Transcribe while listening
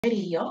Hey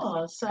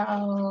y'all,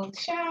 so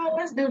child,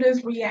 let's do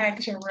this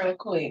reaction real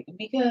quick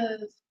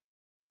because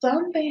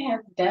something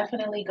has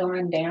definitely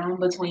gone down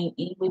between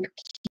E with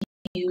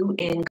Q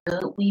and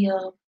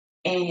Goodwill.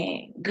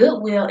 And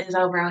Goodwill is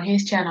over on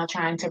his channel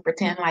trying to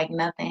pretend like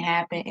nothing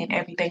happened and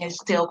everything is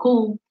still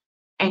cool.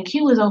 And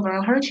Q is over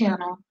on her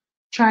channel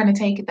trying to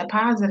take it the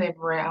positive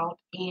route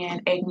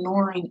and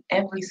ignoring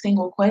every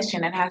single question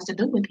that has to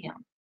do with him.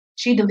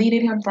 She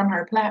deleted him from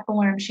her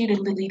platform, she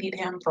deleted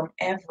him from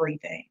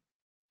everything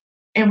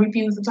and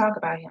refused to talk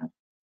about him.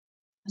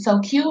 So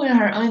Q and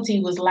her auntie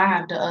was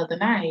live the other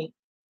night,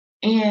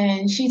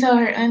 and she told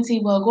her auntie,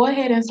 "Well, go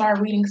ahead and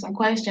start reading some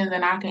questions,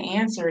 and I can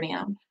answer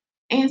them."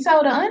 And so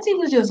the auntie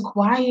was just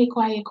quiet,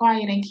 quiet,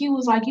 quiet, and Q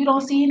was like, "You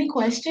don't see any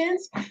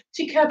questions?"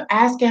 She kept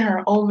asking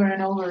her over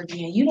and over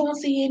again, "You don't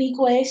see any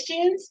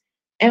questions?"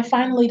 And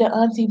finally, the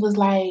auntie was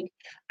like,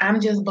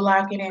 "I'm just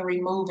blocking and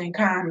removing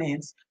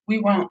comments. We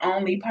want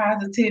only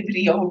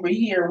positivity over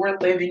here. We're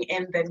living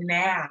in the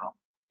now."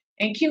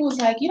 And Q was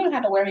like, "You don't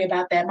have to worry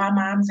about that. My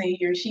mom's in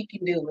here. She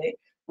can do it,"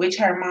 which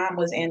her mom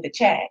was in the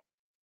chat.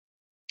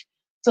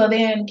 So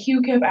then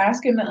Q kept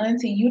asking the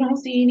auntie, "You don't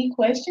see any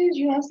questions?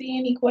 You don't see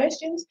any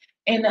questions?"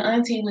 And the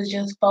auntie was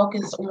just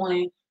focused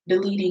on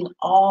deleting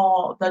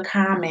all the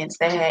comments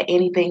that had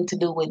anything to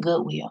do with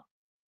Goodwill.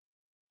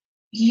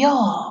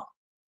 Y'all,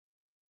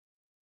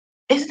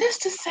 is this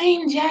the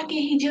same jacket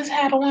he just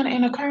had on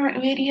in a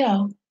current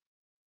video?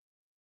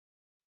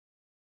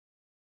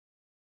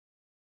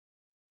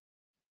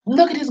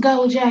 Look at his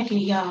gold jacket,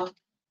 y'all.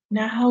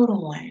 Now hold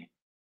on.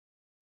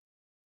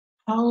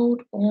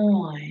 Hold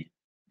on.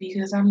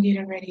 Because I'm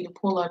getting ready to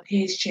pull up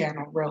his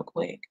channel real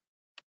quick.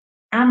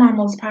 I'm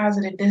almost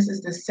positive this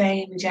is the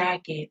same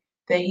jacket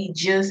that he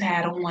just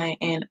had on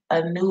in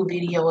a new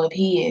video of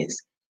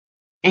his.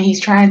 And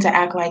he's trying to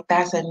act like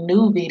that's a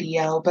new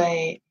video,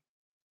 but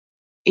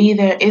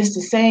either it's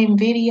the same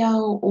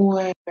video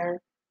or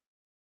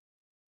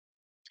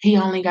he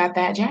only got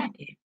that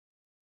jacket.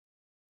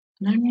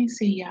 Let me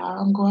see, y'all.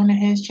 I'm going to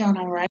his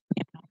channel right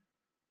now.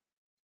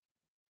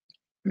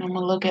 And I'm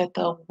gonna look at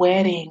the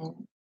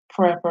wedding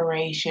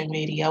preparation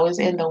video. It's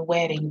in the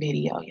wedding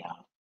video,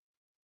 y'all.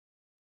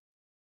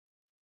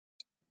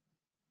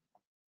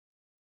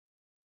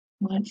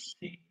 Let's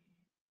see.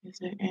 Is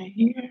it in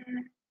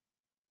here?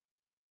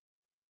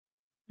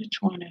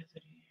 Which one is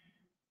it?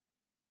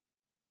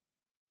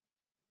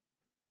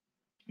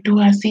 Do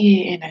I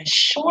see it in a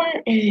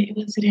short?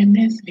 Was it in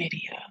this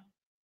video?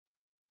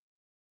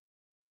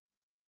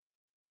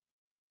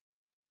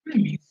 Let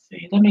me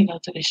see. Let me go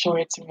to the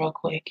shorts real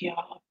quick,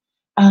 y'all.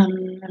 There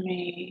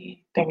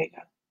we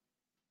go.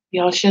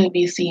 Y'all should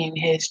be seeing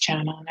his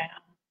channel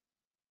now.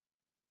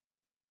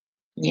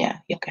 Yeah,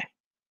 okay.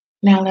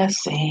 Now let's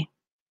see.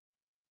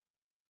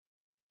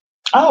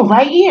 Oh,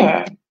 right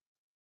here.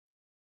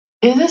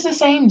 Is this the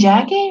same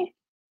jacket?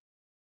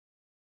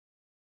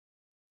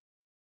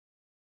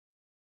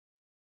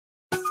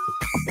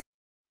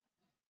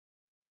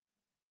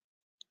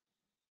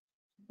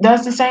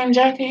 That's the same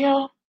jacket,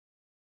 y'all?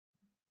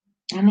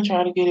 I'm gonna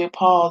try to get it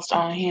paused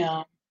on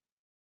him.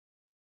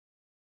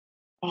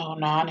 Oh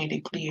no, I need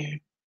it clear.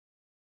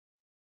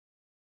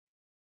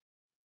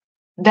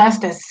 That's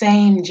the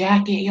same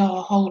jacket,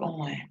 y'all. Hold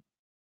on.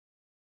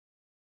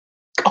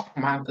 Oh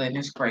my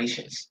goodness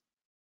gracious.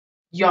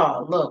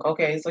 Y'all, look,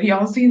 okay, so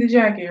y'all see the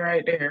jacket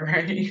right there,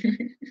 right?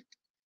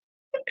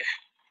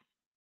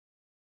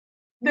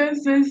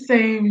 That's the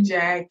same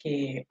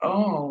jacket.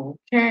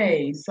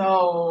 Okay,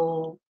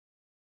 so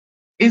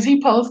is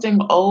he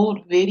posting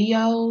old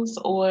videos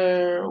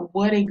or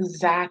what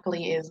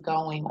exactly is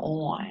going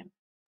on?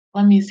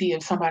 Let me see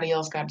if somebody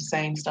else got the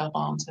same stuff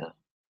on too.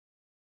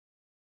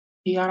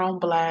 He got on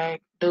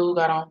black, dude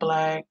got on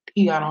black,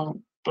 he got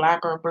on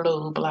black or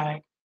blue,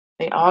 black.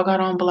 They all got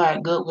on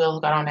black. Goodwill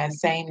got on that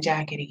same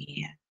jacket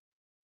again.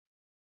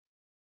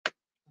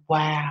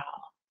 Wow.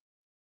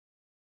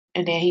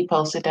 And then he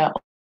posted that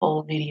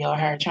old video of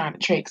her trying to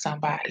trick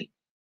somebody.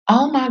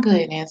 Oh my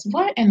goodness.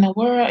 What in the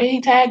world? He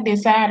tagged it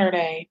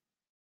Saturday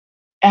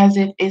as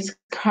if it's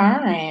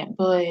current,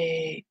 but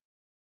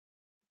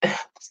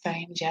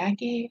same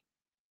jacket?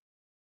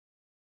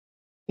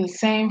 The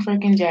same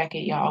freaking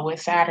jacket, y'all,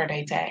 with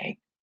Saturday tag.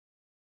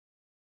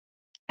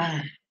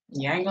 Uh,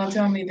 you ain't gonna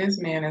tell me this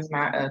man is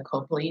not a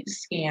complete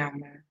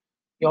scammer.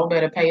 Y'all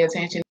better pay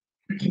attention.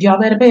 Y'all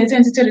better pay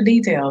attention to the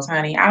details,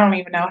 honey. I don't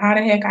even know how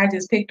the heck I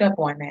just picked up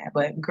on that,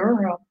 but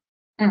girl,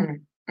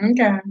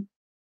 okay.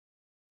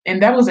 And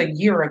that was a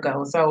year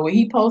ago. So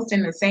he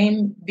posting the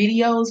same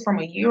videos from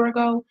a year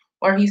ago,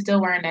 or he's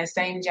still wearing that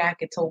same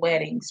jacket to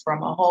weddings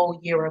from a whole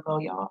year ago,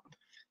 y'all.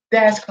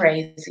 That's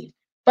crazy.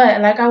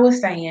 But like I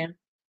was saying,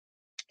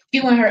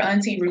 Q and her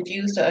auntie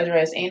refused to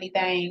address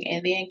anything,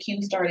 and then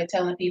Q started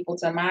telling people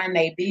to mind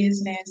their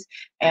business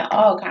and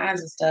all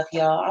kinds of stuff,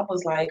 y'all. I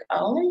was like,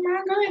 oh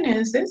my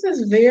goodness, this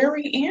is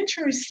very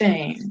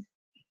interesting.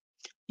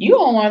 You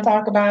don't want to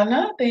talk about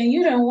nothing.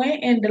 You done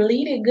went and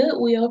deleted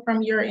Goodwill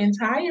from your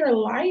entire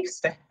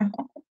lifestyle.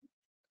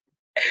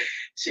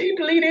 She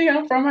deleted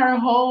him from her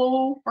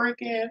whole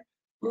freaking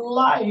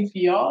life,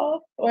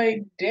 y'all.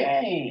 Like,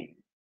 dang.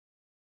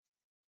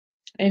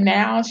 And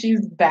now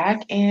she's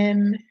back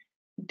in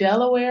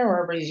Delaware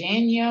or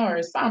Virginia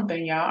or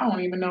something, y'all. I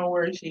don't even know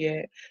where she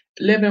at.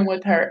 Living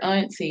with her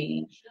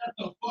auntie. Shut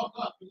the fuck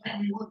up. You let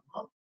me work,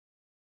 bro.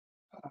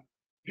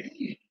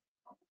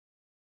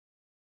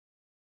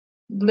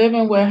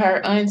 Living with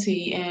her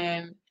auntie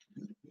and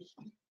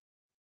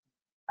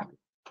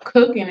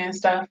cooking and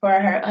stuff for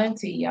her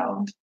auntie,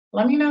 y'all.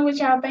 Let me know what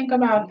y'all think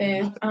about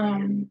this.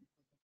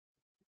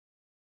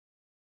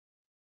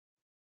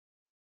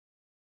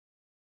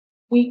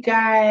 We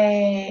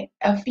got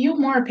a few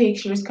more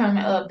pictures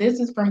coming up. This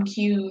is from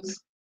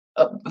Q's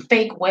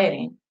fake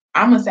wedding.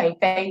 I'm gonna say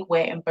fake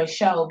wedding for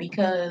sure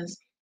because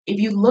if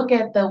you look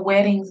at the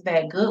weddings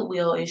that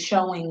Goodwill is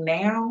showing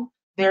now,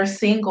 they're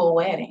single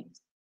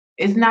weddings.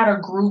 It's not a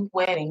group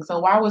wedding. So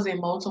why was it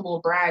multiple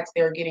brides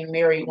there getting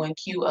married when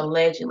Q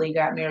allegedly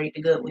got married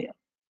to Goodwill?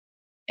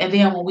 And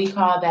then when we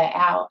called that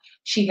out,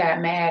 she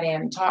got mad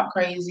and talked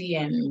crazy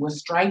and was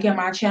striking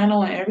my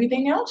channel and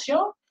everything else,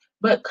 yo.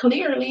 But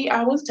clearly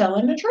I was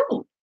telling the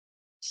truth.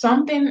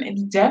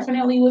 Something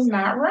definitely was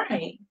not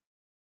right.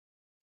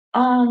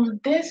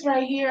 This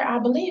right here, I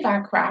believe I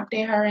cropped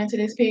her into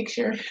this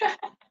picture.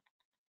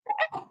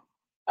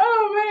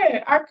 Oh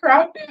man, I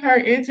cropped her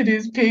into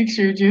this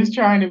picture just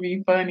trying to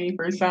be funny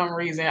for some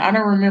reason. I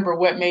don't remember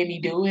what made me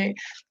do it.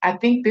 I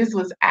think this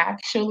was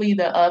actually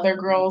the other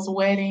girl's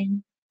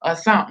wedding or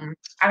something.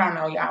 I don't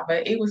know, y'all,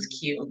 but it was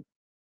cute.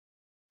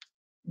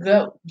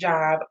 Good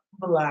job,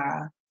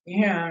 blah.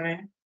 You know what I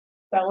mean?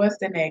 So what's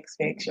the next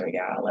picture,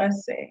 y'all?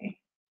 Let's see.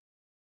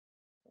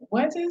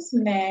 What is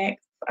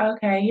next?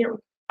 Okay, here.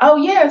 Oh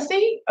yeah,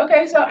 see?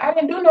 Okay, so I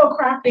didn't do no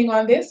crafting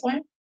on this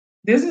one.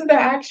 This is the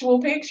actual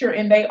picture,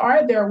 and they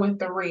are there with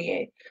the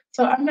red.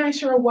 So I'm not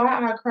sure why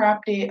I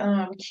cropped it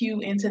Q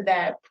into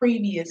that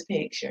previous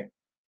picture.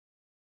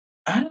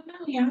 I don't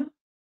know, y'all.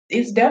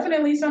 It's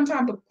definitely some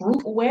type of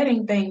group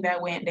wedding thing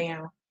that went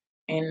down.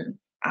 And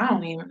I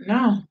don't even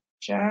know.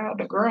 Child,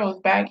 the girl's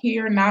back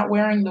here not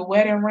wearing the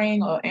wedding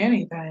ring or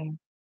anything.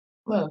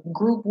 Look,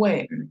 group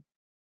wedding.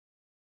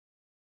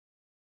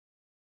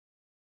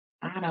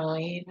 I don't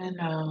even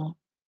know.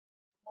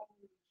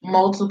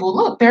 Multiple,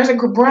 look, there's a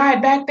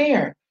bride back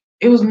there.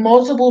 It was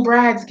multiple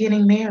brides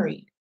getting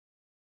married.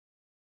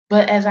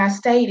 But as I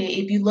stated,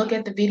 if you look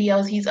at the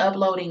videos he's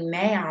uploading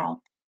now,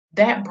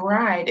 that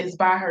bride is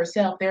by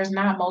herself. There's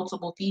not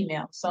multiple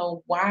females.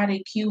 So why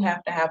did Q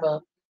have to have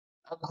a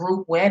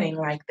group wedding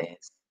like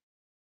this?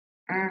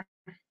 Mm,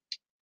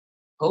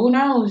 who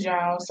knows,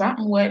 y'all?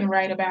 Something wasn't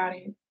right about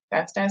it.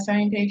 That's that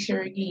same picture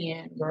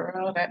again.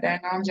 Girl, that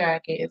dang on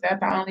jacket. Is that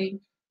the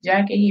only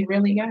jacket he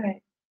really got?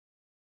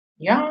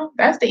 Y'all,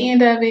 that's the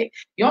end of it.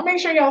 Y'all make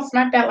sure y'all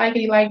smack that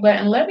likey like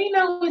button. Let me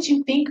know what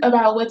you think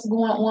about what's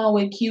going on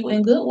with Q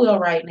and Goodwill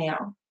right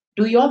now.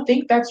 Do y'all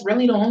think that's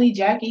really the only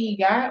jacket he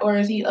got, or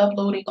is he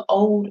uploading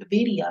old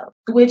videos?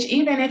 Which,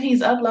 even if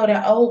he's uploading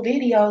old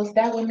videos,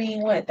 that would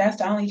mean what? That's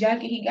the only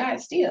jacket he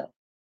got still.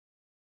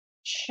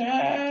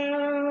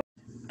 Child.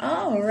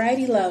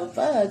 Alrighty, love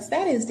bugs.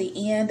 That is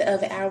the end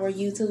of our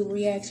YouTube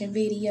reaction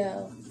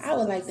video. I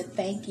would like to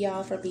thank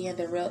y'all for being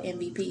the real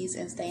MVPs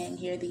and staying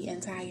here the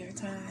entire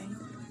time.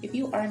 If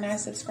you are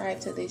not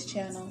subscribed to this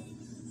channel,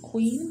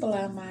 Queen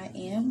Blama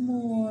and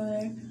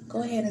more,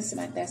 go ahead and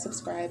smack that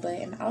subscribe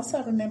button.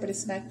 Also remember to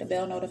smack the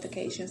bell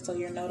notification so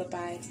you're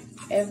notified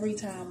every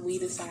time we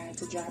decide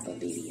to drop a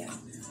video.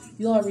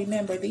 You all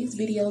remember these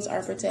videos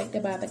are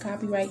protected by the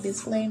copyright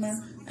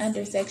disclaimer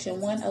under Section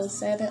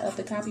 107 of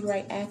the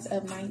Copyright Act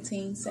of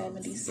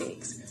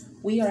 1976.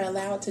 We are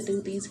allowed to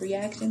do these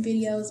reaction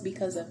videos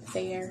because of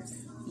fair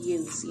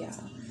use,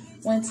 y'all.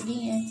 Once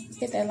again,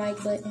 hit that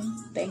like button.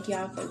 Thank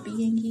y'all for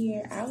being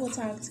here. I will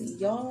talk to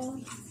y'all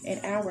in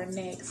our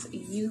next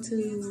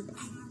YouTube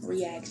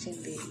reaction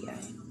video.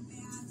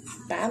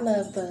 Bye,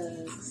 love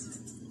bugs.